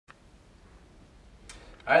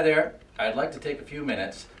Hi there. I'd like to take a few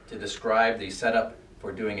minutes to describe the setup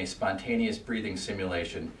for doing a spontaneous breathing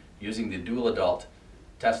simulation using the dual adult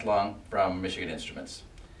test lung from Michigan Instruments.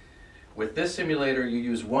 With this simulator, you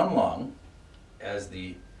use one lung as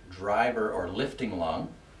the driver or lifting lung,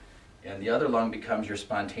 and the other lung becomes your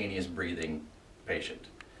spontaneous breathing patient.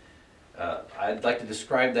 I'd like to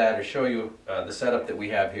describe that or show you the setup that we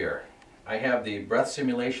have here. I have the breath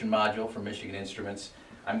simulation module from Michigan Instruments.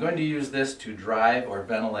 I'm going to use this to drive or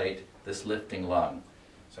ventilate this lifting lung.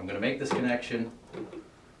 So I'm going to make this connection,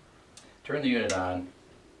 turn the unit on,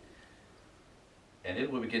 and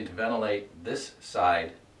it will begin to ventilate this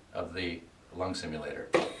side of the lung simulator.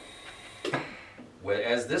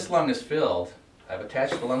 As this lung is filled, I've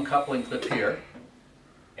attached the lung coupling clip here,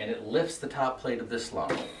 and it lifts the top plate of this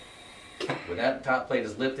lung. When that top plate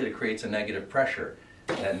is lifted, it creates a negative pressure.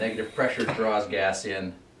 That negative pressure draws gas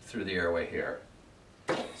in through the airway here.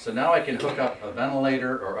 So now I can hook up a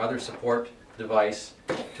ventilator or other support device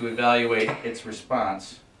to evaluate its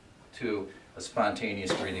response to a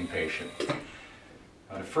spontaneous breathing patient.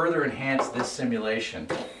 Now, to further enhance this simulation,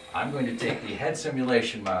 I'm going to take the head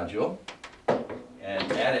simulation module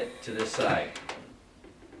and add it to this side.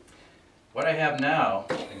 What I have now,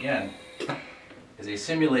 again, is a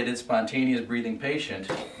simulated spontaneous breathing patient,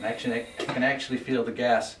 and I can actually feel the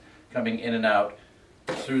gas coming in and out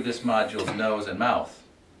through this module's nose and mouth.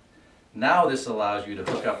 Now this allows you to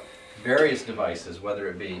hook up various devices, whether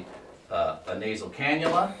it be a nasal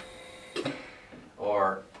cannula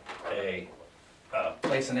or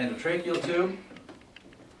place an endotracheal tube,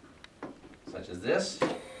 such as this,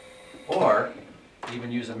 or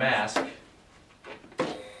even use a mask to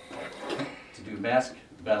do mask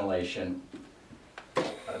ventilation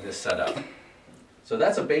of this setup. So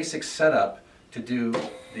that's a basic setup to do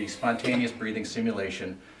the spontaneous breathing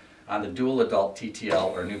simulation on the dual adult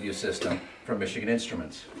TTL or Nuvia system from Michigan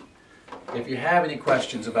Instruments. If you have any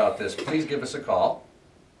questions about this, please give us a call,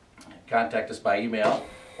 contact us by email,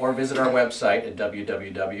 or visit our website at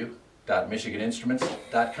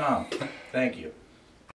www.michiganinstruments.com. Thank you.